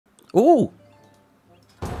Ooh.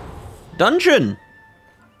 Dungeon.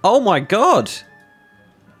 Oh my god.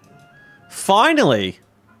 Finally.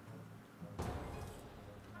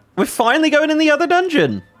 We're finally going in the other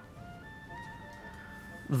dungeon.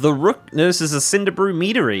 The Rook. No, this is a Cinderbrew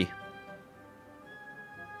Meadery.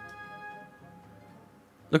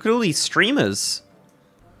 Look at all these streamers.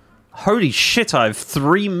 Holy shit, I have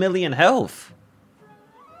 3 million health.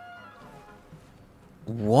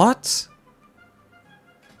 What?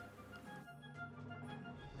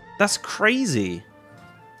 That's crazy.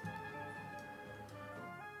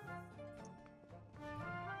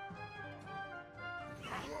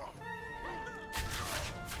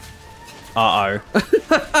 Uh-oh.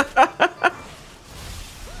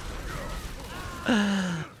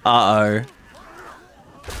 Uh-oh.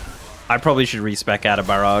 I probably should respec out of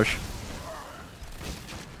barrage.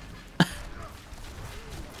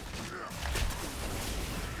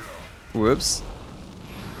 Whoops.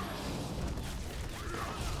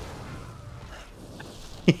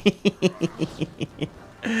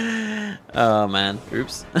 Oh man,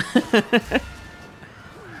 oops.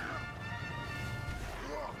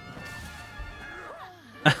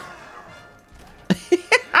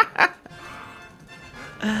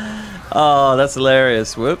 Oh, that's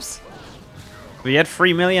hilarious. Whoops. We had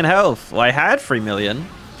 3 million health. Well, I had 3 million.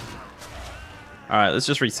 Alright, let's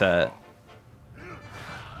just reset.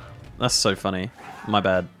 That's so funny. My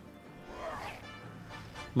bad.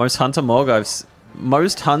 Most hunter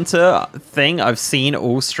most hunter thing I've seen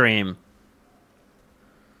all stream.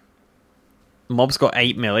 Mob's got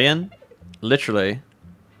 8 million. Literally.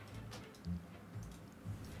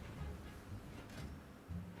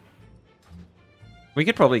 We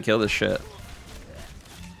could probably kill this shit.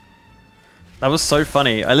 That was so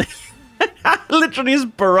funny. I literally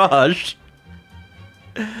just barraged.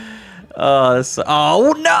 Oh,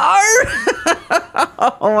 oh no!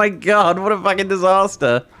 Oh my god, what a fucking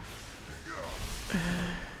disaster.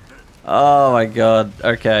 Oh my god,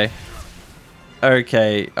 okay.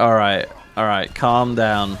 Okay, alright. Alright, calm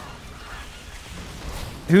down.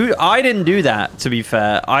 I didn't do that, to be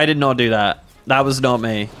fair. I did not do that. That was not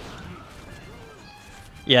me.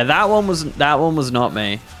 Yeah, that one was not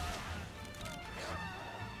me.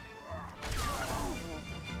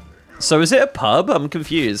 So is it a pub? I'm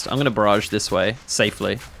confused. I'm gonna barrage this way,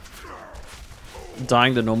 safely.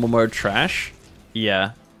 Dying the normal mode trash?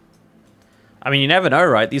 Yeah. I mean, you never know,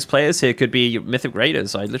 right? These players here could be Mythic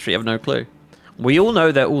Raiders. I literally have no clue. We all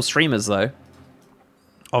know they're all streamers, though.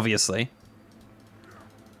 Obviously.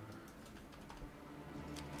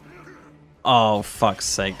 Oh, fuck's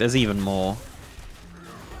sake. There's even more.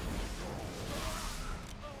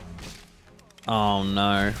 Oh,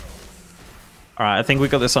 no. Alright, I think we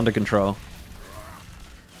got this under control.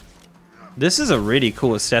 This is a really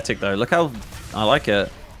cool aesthetic, though. Look how... I like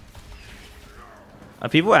it. Are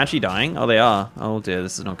people actually dying? Oh, they are. Oh, dear.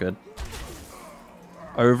 This is not good.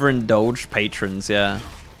 Overindulged patrons, yeah.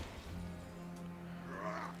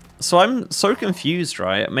 So I'm so confused,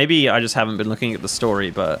 right? Maybe I just haven't been looking at the story,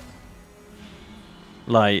 but...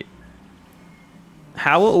 Like...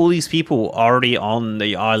 How are all these people already on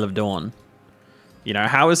the Isle of Dawn? You know,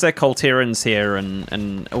 how is there Colterans here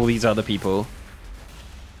and all these other people?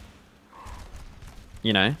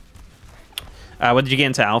 You know? When did you get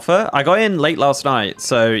into Alpha? I got in late last night,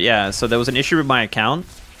 so yeah. So there was an issue with my account,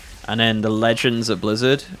 and then the legends at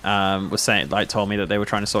Blizzard was saying, like, told me that they were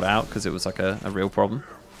trying to sort it out because it was like a real problem,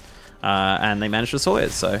 and they managed to sort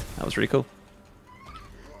it. So that was really cool.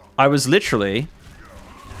 I was literally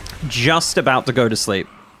just about to go to sleep.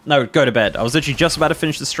 No, go to bed. I was literally just about to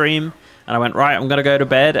finish the stream, and I went, right, I'm gonna go to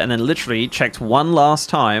bed, and then literally checked one last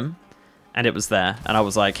time, and it was there, and I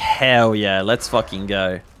was like, hell yeah, let's fucking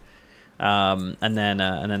go. And then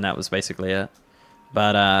that was basically it.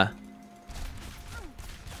 But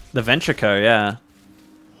the Venture Co, yeah.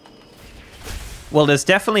 Well, there's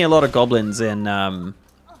definitely a lot of goblins in. Oh,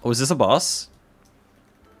 is this a boss?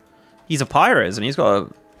 He's a pirate, isn't he? He's got a.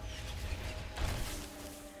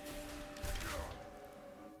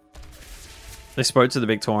 They spoke to the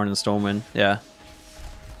big Tauren and Stormwind, yeah.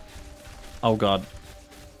 Oh god.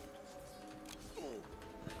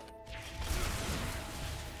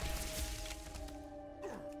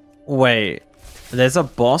 Wait, there's a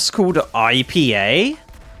boss called IPA?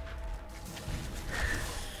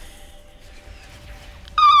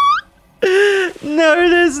 No,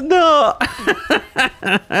 there's not.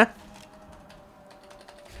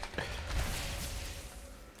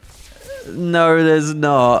 No, there's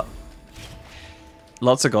not.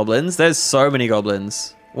 Lots of goblins? There's so many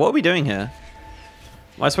goblins. What are we doing here?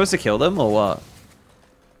 Am I supposed to kill them or what?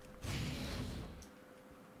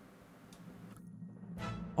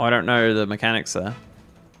 Oh, I don't know the mechanics there.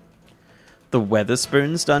 The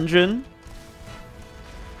Weatherspoons dungeon?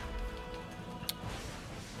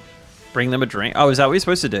 Bring them a drink. Oh, is that what you're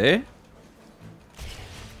supposed to do?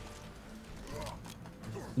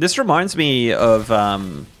 This reminds me of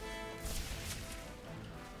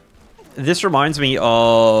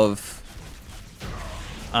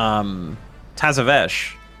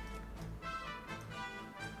Tazavesh.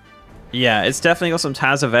 Yeah, it's definitely got some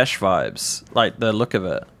Tazavesh vibes, like the look of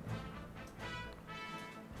it.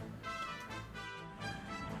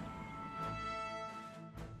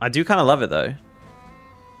 I do kind of love it though.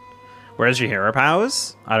 Where's your hero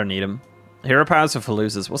powers? I don't need them. Hero powers are for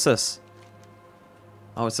losers. What's this?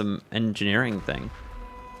 Oh, it's an engineering thing.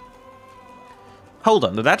 Hold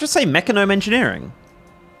on, did that just say Mechanome Engineering?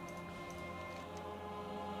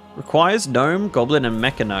 Requires Gnome, Goblin, and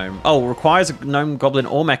Mechanome. Oh, requires a Gnome, Goblin,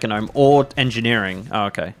 or Mechanome, or Engineering. Oh,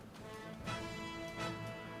 okay.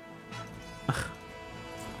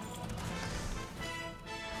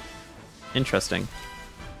 Interesting.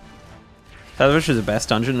 Tazavesh is the best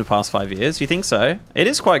dungeon in the past 5 years. You think so? It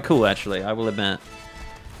is quite cool, actually, I will admit.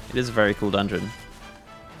 It is a very cool dungeon.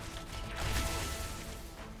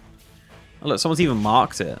 Oh, look, someone's even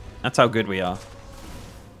marked it. That's how good we are.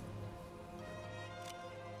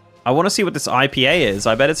 I want to see what this IPA is.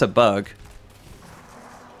 I bet it's a bug.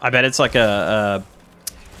 I bet it's like a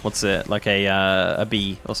what's it? Like a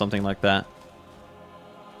bee or something like that.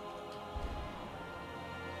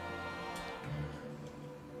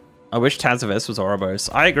 I wish Tazavesh was Ouroboros.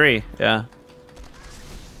 I agree, yeah.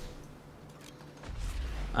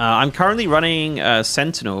 I'm currently running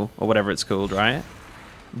Sentinel, or whatever it's called, right?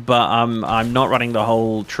 But I'm not running the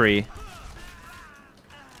whole tree.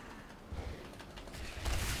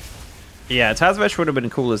 Yeah, Tazavesh would have been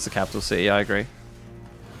cool as the capital city, I agree. I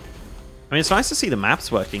mean, it's nice to see the maps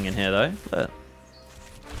working in here, though. But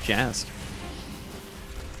jazzed.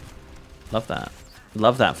 Love that.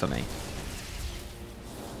 Love that for me.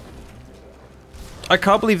 I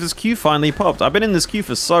can't believe this queue finally popped. I've been in this queue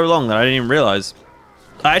for so long that I didn't even realize.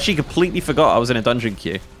 I actually completely forgot I was in a dungeon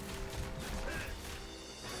queue.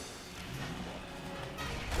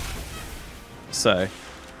 So,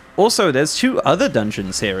 also, there's 2 other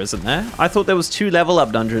dungeons here, isn't there? I thought there was 2 level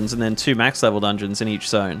up dungeons and then 2 max level dungeons in each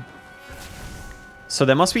zone. So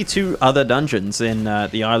there must be 2 other dungeons in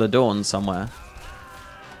the Isle of Dawn somewhere.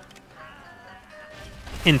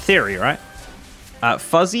 In theory, right?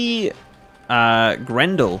 Fuzzy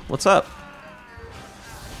Grendel, what's up?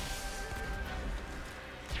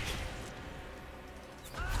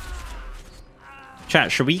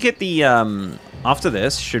 Chat, should we get the, after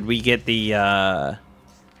this, should we get the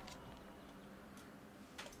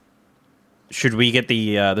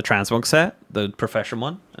transmog set, the profession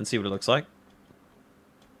one, and see what it looks like?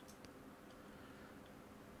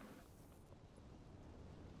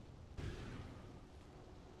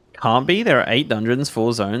 Can't be. There are 8 dungeons,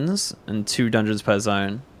 4 zones, and 2 dungeons per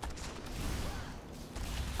zone.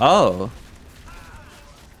 Oh.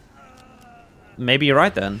 Maybe you're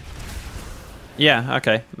right then. Yeah,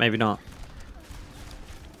 okay. Maybe not.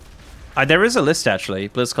 There is a list, actually.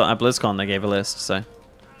 At BlizzCon, they gave a list, so...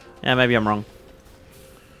 Yeah, maybe I'm wrong.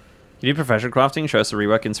 You do professional crafting, show us the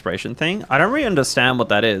rework inspiration thing. I don't really understand what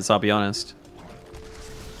that is, I'll be honest.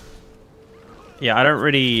 Yeah, I don't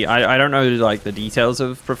really... I don't know, like, the details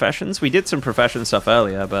of professions. We did some profession stuff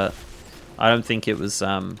earlier, but I don't think it was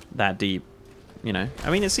that deep, you know. I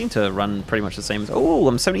mean, it seemed to run pretty much the same as... Oh,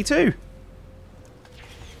 I'm 72!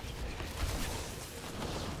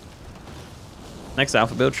 Next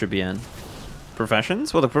alpha build should be in.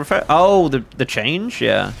 Professions? Well, the change?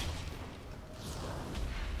 Yeah.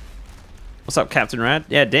 What's up, Captain Rad?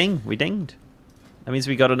 Yeah, ding. We dinged. That means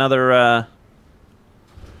we got another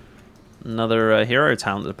hero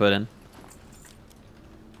talent to put in.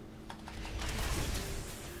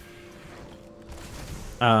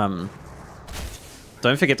 Don't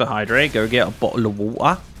forget to hydrate. Go get a bottle of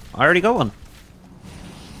water. I already got one.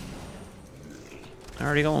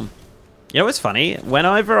 You know what's funny?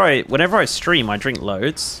 Whenever I stream, I drink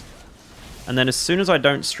loads. And then as soon as I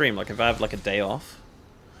don't stream, like if I have like a day off,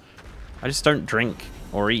 I just don't drink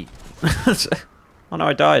or eat. Oh no,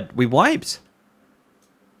 I died. We wiped.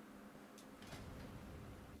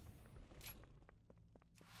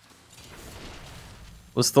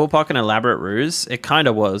 Was Thor Park an elaborate ruse? It kind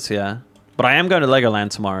of was, yeah. But I am going to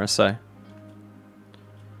Legoland tomorrow, so...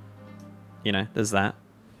 You know, there's that.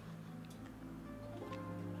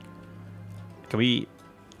 Can we...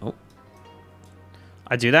 Oh.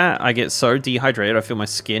 I do that, I get so dehydrated, I feel my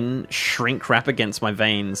skin shrink wrap against my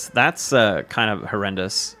veins. That's kind of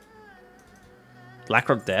horrendous.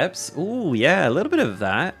 Blackrock Depths? Ooh, yeah, a little bit of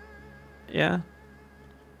that. Yeah.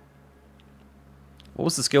 What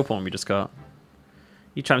was the skill point we just got?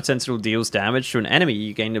 Each time Sentinel deals damage to an enemy,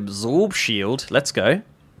 you gain Absorb Shield. Let's go.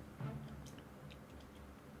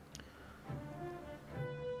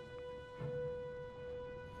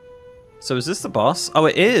 So is this the boss? Oh,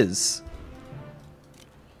 it is.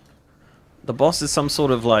 The boss is some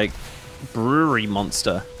sort of, like, brewery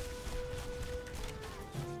monster.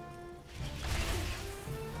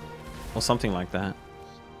 Or something like that.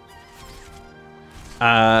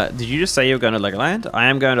 Did you just say you were going to Legoland? I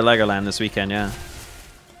am going to Legoland this weekend, yeah.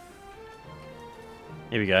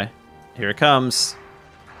 Here we go. Here it comes.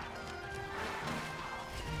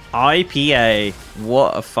 IPA.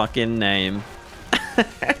 What a fucking name.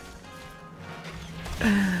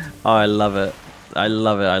 Oh, I love it. I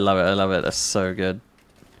love it. I love it. I love it. That's so good.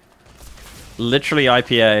 Literally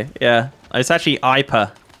IPA. Yeah. It's actually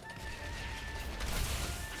IPA.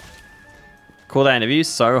 Cool, that interview.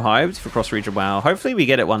 So hyped for cross-region WoW. Hopefully we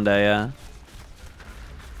get it one day, yeah.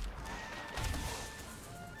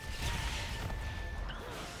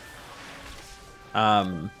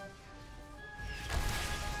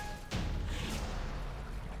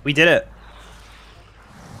 We did it.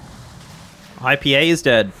 IPA is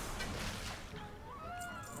dead.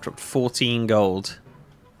 Dropped 14 gold.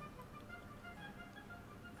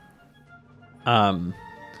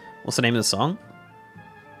 What's the name of the song?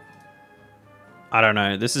 I don't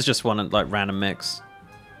know. This is just one like random mix.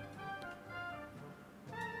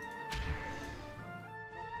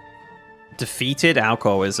 Defeated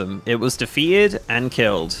alcoholism. It was defeated and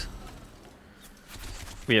killed.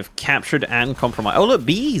 We have captured and compromised. Oh, look,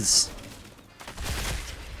 bees.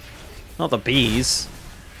 Not the bees.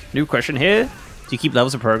 New question here. Do you keep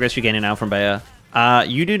levels of progress you're gaining now from Bayer?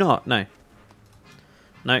 You do not. No.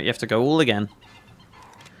 No, you have to go all again.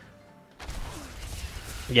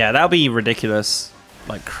 Yeah, that'll be ridiculous.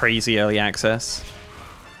 Like crazy early access.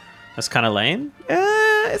 That's kind of lame.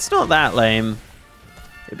 It's not that lame.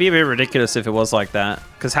 It'd be a bit ridiculous if it was like that.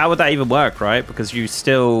 Because how would that even work, right? Because you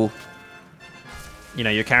still... You know,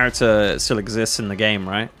 your character still exists in the game,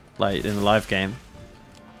 right? Like, in the live game.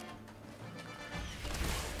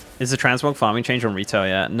 Is the transmog farming change on retail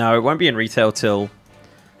yet? No, it won't be in retail till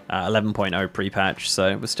 11.0 pre-patch,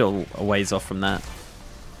 so we're still a ways off from that.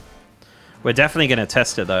 We're definitely going to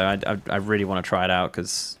test it, though. I really want to try it out,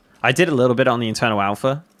 because I did a little bit on the internal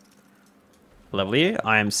alpha. Level you?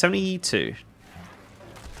 I am 72.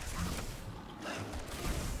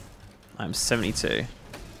 I'm 72.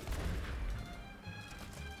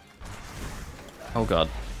 Oh, God.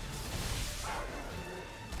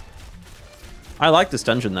 I like this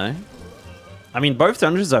dungeon, though. I mean, both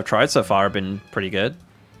dungeons I've tried so far have been pretty good.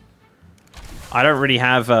 I don't really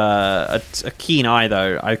have a keen eye,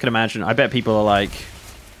 though. I can imagine. I bet people are, like,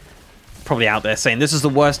 probably out there saying, this is the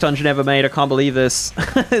worst dungeon ever made. I can't believe this.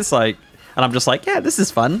 It's like... And I'm just like, yeah, this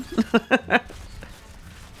is fun.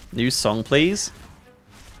 New song, please.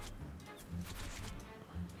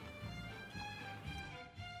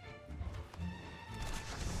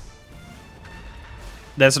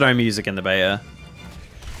 There's no music in the beta.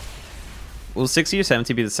 Will 60 or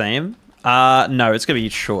 70 be the same? No, it's going to be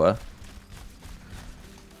shorter.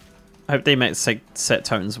 I hope they make set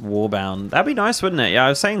tones warbound. That'd be nice, wouldn't it? Yeah, I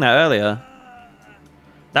was saying that earlier.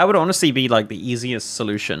 That would honestly be like the easiest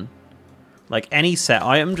solution. Like any set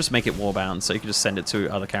item, just make it warbound so you can just send it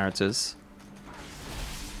to other characters.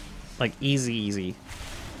 Like easy, easy.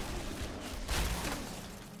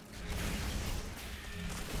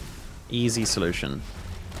 Easy solution.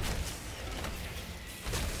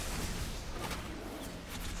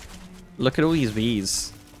 Look at all these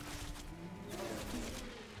Vs.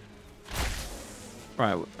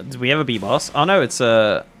 Right, do we have a B-boss? Oh no, it's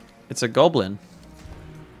a goblin.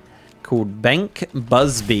 Called Bank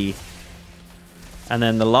Busby. And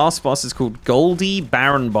then the last boss is called Goldie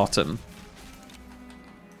Barrenbottom.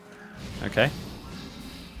 Okay.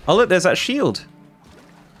 Oh look, there's that shield.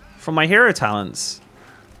 From my hero talents.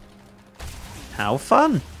 How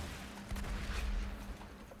fun.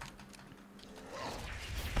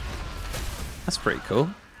 That's pretty cool.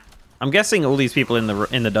 I'm guessing all these people in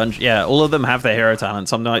the dungeon, yeah, all of them have their hero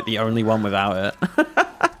talents. I'm like the only one without it.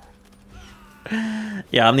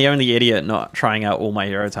 Yeah, I'm the only idiot not trying out all my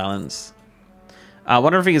hero talents. I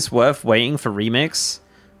wonder if it's worth waiting for Remix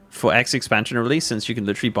for X expansion release, since you can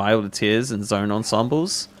literally buy all the tiers and zone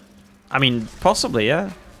ensembles. I mean, possibly,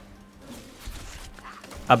 yeah.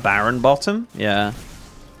 A Baron bottom? Yeah.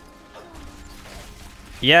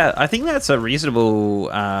 Yeah, I think that's a reasonable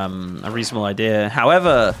idea.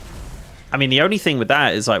 However, I mean, the only thing with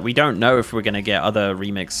that is, like, we don't know if we're going to get other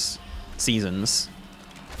Remix seasons.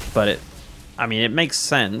 but I mean, it makes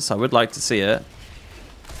sense. I would like to see it.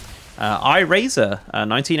 iRazor,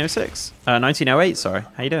 1906. 1908, sorry.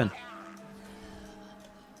 How you doing?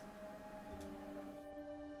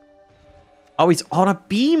 Oh, he's on a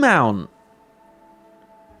B mount.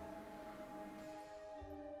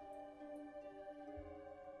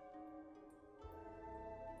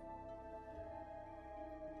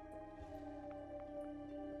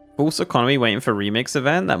 False economy waiting for remix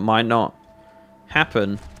event? That might not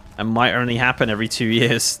happen. And might only happen every 2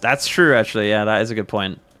 years. That's true, actually. Yeah, that is a good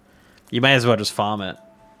point. You may as well just farm it.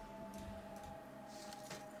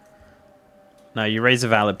 No, you raise a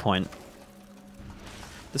valid point.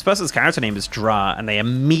 This person's character name is Dra, and they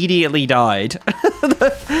immediately died.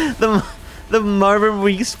 the moment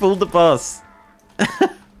we spooled the boss.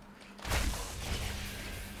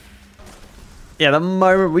 Yeah, the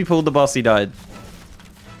moment we pulled the boss, he died.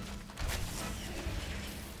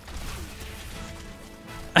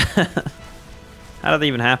 How did that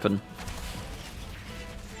even happen?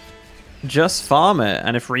 Just farm it,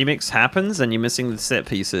 and if remix happens, then you're missing the set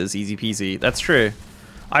pieces. Easy peasy. That's true.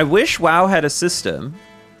 I wish WoW had a system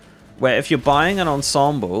where if you're buying an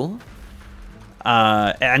ensemble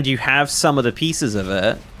and you have some of the pieces of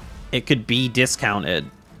it, it could be discounted.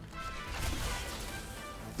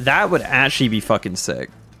 That would actually be fucking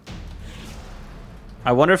sick.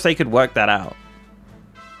 I wonder if they could work that out.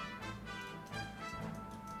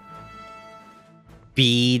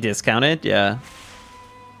 Be discounted? Yeah.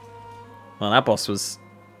 Well, that boss was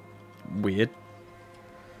weird.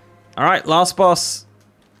 Alright, last boss.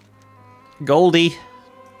 Goldie.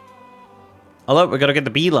 Oh look, we gotta get the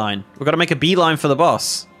beeline. We gotta make a beeline for the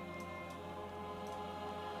boss.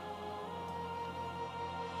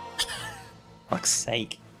 Fuck's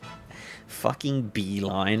sake. Fucking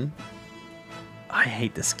beeline. I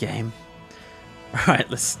hate this game. Alright,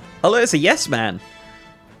 let's... Oh look, it's a yes man.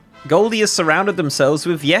 Goldie has surrounded themselves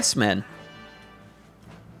with yes men.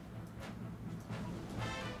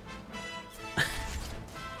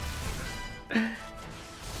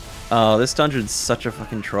 Oh, this dungeon's such a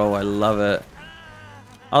fucking troll. I love it.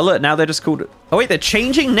 Oh, look, now they're just called... Oh, wait, they're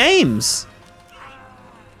changing names!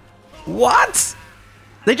 What?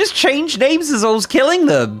 They just changed names as I was killing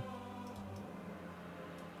them!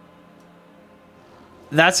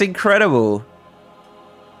 That's incredible.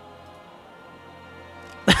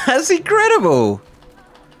 That's incredible!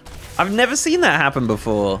 I've never seen that happen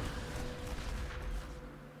before.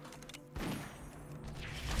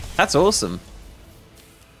 That's awesome.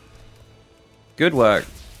 Good work.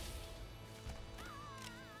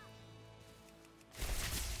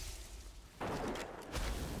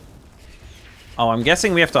 Oh, I'm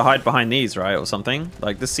guessing we have to hide behind these, right? Or something?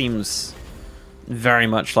 Like, this seems very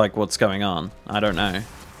much like what's going on. I don't know.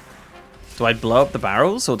 Do I blow up the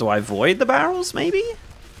barrels? Or do I void the barrels, maybe?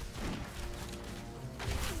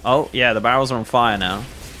 Oh, yeah, the barrels are on fire now.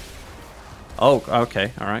 Oh,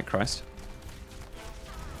 okay. Alright, Christ.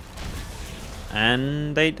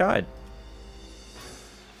 And they died.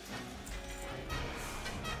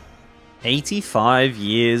 85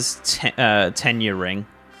 years tenure ring.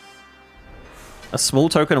 A small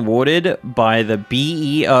token awarded by the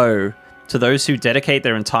BEO to those who dedicate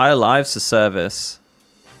their entire lives to service.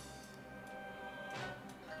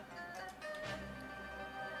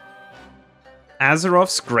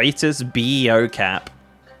 Azeroth's greatest BEO cap.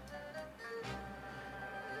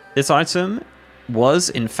 This item was,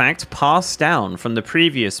 in fact, passed down from the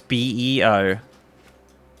previous BEO.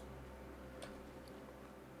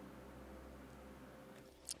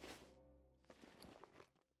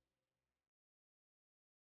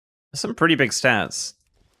 Some pretty big stats.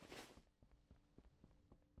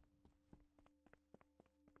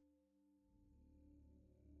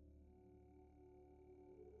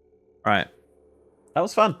 Right. That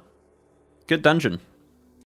was fun. Good dungeon.